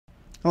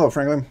Hello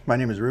Franklin, my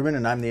name is Reuben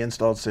and I'm the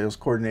Installed Sales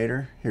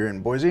Coordinator here in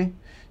Boise.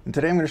 And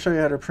today I'm going to show you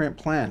how to print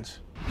plans.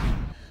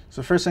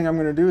 So first thing I'm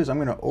going to do is I'm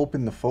going to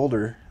open the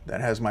folder that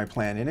has my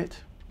plan in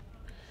it.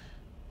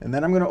 And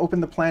then I'm going to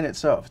open the plan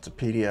itself. It's a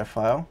PDF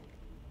file.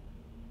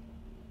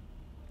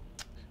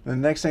 The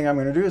next thing I'm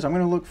going to do is I'm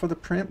going to look for the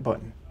print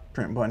button.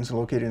 Print button is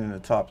located in the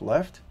top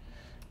left.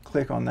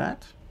 Click on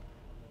that.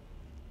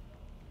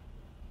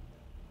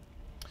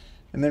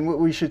 And then what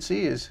we should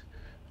see is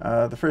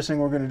the first thing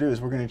we're going to do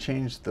is we're going to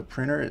change the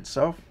printer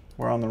itself.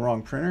 We're on the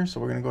wrong printer, so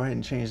we're going to go ahead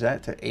and change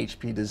that to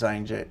HP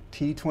DesignJet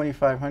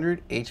T2500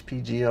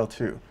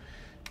 HPGL2.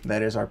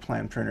 That is our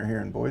plan printer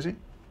here in Boise.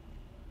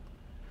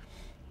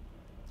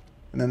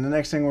 And then the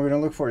next thing we're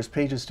going to look for is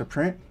pages to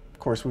print. Of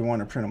course, we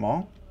want to print them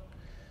all.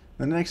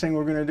 Then the next thing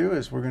we're going to do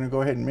is we're going to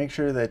go ahead and make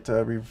sure that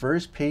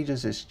reverse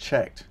pages is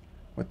checked.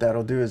 What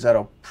that'll do is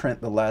that'll print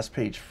the last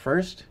page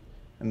first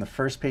and the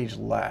first page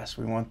last.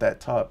 We want that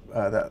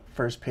that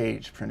first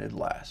page printed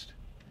last.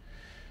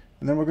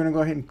 And then we're going to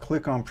go ahead and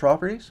click on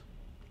Properties.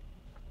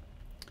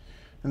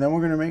 And then we're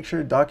going to make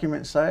sure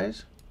document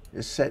size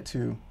is set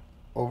to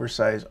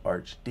oversize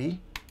arch D.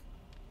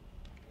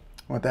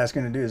 What that's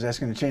going to do is that's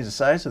going to change the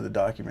size of the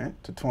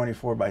document to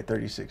 24 by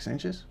 36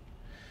 inches.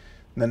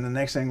 And then the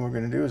next thing we're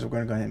going to do is we're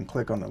going to go ahead and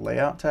click on the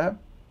Layout tab.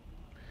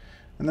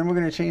 And then we're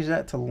going to change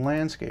that to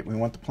Landscape. We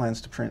want the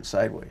plans to print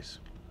sideways.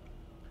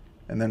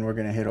 And then we're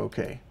going to hit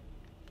OK.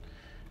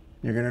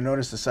 You're going to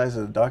notice the size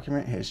of the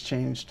document has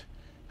changed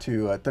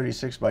to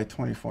 36 by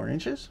 24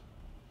 inches.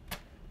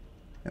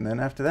 And then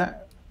after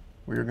that,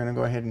 we're going to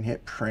go ahead and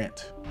hit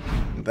Print.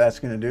 What that's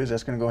going to do is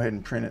that's going to go ahead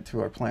and print it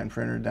to our plan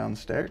printer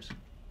downstairs.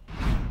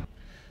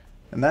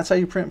 And that's how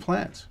you print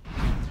plans.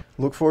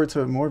 Look forward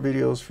to more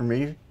videos from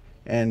me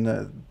and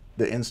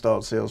the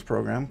Installed Sales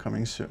program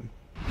coming soon.